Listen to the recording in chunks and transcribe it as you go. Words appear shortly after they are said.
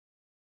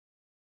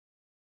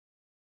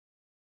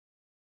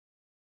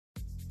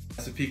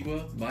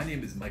Massapequa, my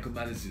name is Michael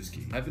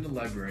Matuszewski. I've been a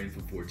librarian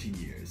for 14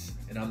 years,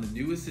 and I'm the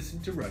new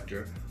assistant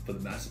director for the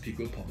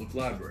Massapequa Public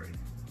Library.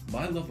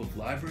 My love of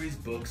libraries,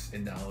 books,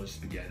 and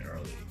knowledge began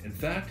early. In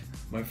fact,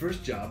 my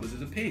first job was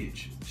as a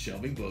page,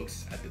 shelving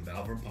books at the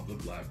Malvern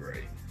Public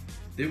Library.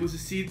 There was a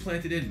seed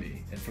planted in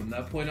me, and from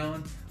that point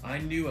on, I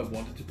knew I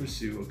wanted to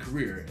pursue a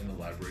career in the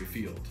library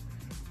field.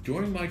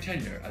 During my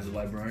tenure as a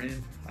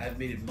librarian, I have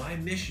made it my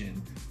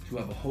mission to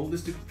have a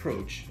holistic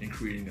approach in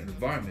creating an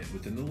environment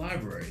within the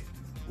library,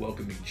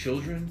 welcoming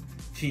children,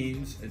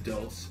 teens,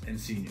 adults, and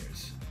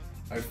seniors.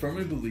 I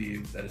firmly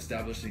believe that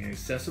establishing an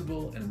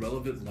accessible and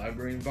relevant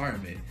library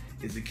environment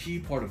is a key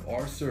part of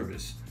our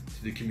service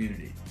to the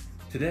community.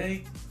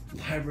 Today,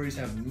 libraries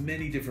have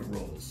many different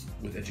roles,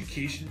 with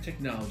education and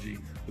technology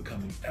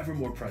becoming ever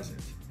more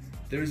present.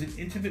 There is an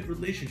intimate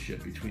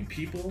relationship between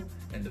people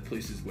and the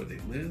places where they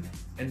live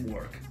and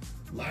work.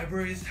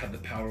 Libraries have the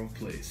power of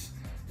place.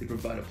 They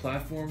provide a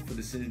platform for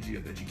the synergy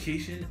of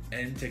education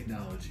and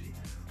technology.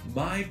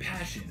 My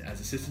passion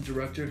as Assistant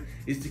Director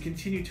is to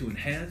continue to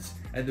enhance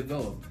and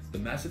develop the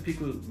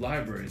Massapequa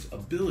Library's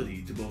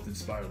ability to both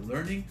inspire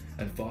learning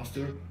and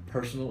foster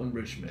personal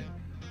enrichment.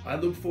 I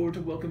look forward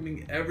to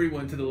welcoming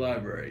everyone to the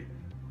library.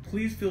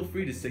 Please feel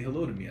free to say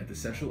hello to me at the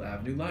Central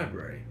Avenue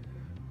Library.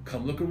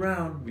 Come look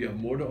around, we have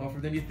more to offer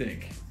than you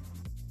think.